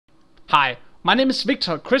Hi, my name is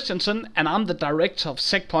Victor Christiansen and I'm the director of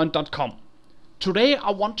SecPoint.com. Today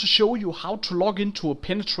I want to show you how to log into a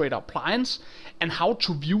Penetrator appliance and how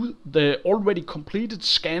to view the already completed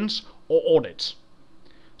scans or audits.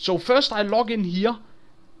 So first I log in here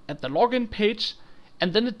at the login page,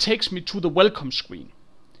 and then it takes me to the welcome screen.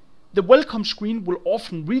 The welcome screen will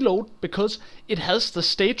often reload because it has the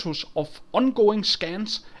status of ongoing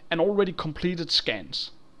scans and already completed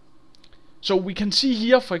scans. So we can see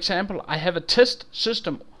here, for example, I have a test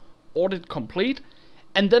system audit complete,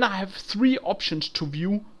 and then I have three options to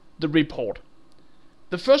view the report.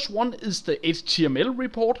 The first one is the HTML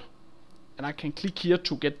report, and I can click here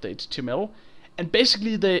to get the HTML. And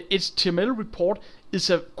basically the HTML report is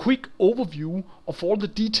a quick overview of all the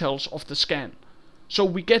details of the scan. So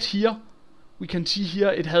we get here, we can see here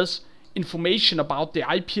it has information about the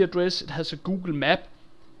IP address, it has a Google map,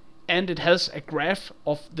 and it has a graph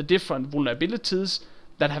of the different vulnerabilities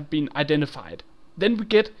that have been identified. Then we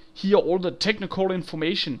get here all the technical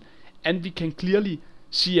information, and we can clearly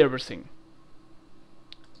see everything.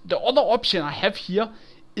 The other option I have here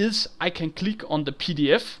is I can click on the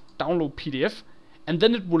PDF, download PDF, and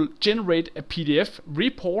then it will generate a PDF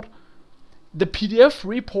report. The PDF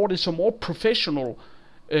report is a more professional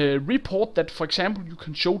report that, for example, you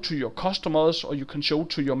can show to your customers or you can show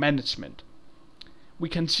to your management. We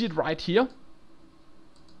can see it right here.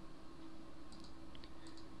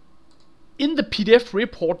 In the PDF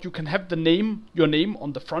report you can have your name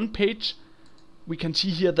on the front page. We can see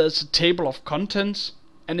here there's a table of contents,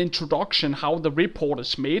 an introduction how the report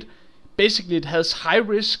is made. Basically it has high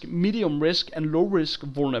risk, medium risk and low risk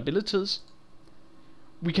vulnerabilities.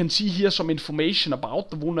 We can see here some information about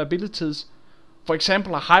the vulnerabilities. For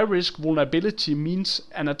example, a high risk vulnerability means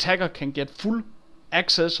an attacker can get full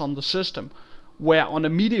access on the system, where on a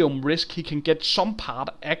medium risk he can get some part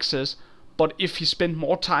access, but if he spends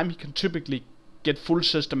more time he can typically get full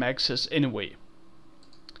system access anyway.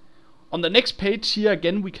 On the next page here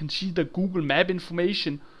again we can see the Google map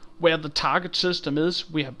information, where the target system is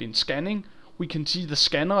we have been scanning. We can see the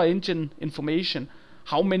scanner engine information,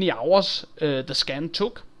 how many hours the scan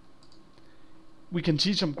took. We can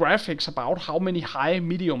see some graphics about how many high,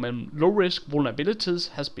 medium and low risk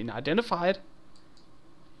vulnerabilities has been identified.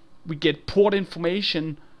 We get port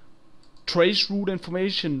information, trace route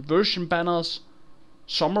information, version banners,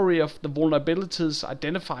 summary of the vulnerabilities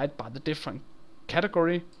identified by the different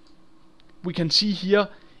category. We can see here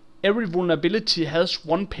every vulnerability has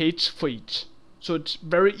one page for each, so it's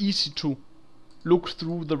very easy to look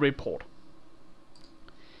through the report.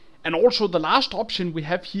 And also the last option we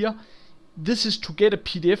have here, this is to get a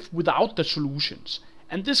PDF without the solutions.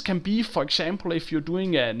 And this can be, for example, if you're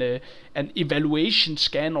doing an evaluation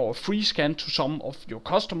scan or a free scan to some of your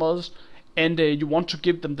customers, and you want to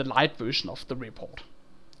give them the light version of the report.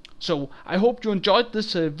 So I hope you enjoyed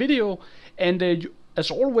this video, and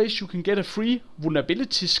as always you can get a free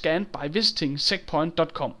vulnerability scan by visiting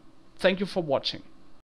SecPoint.com. Thank you for watching.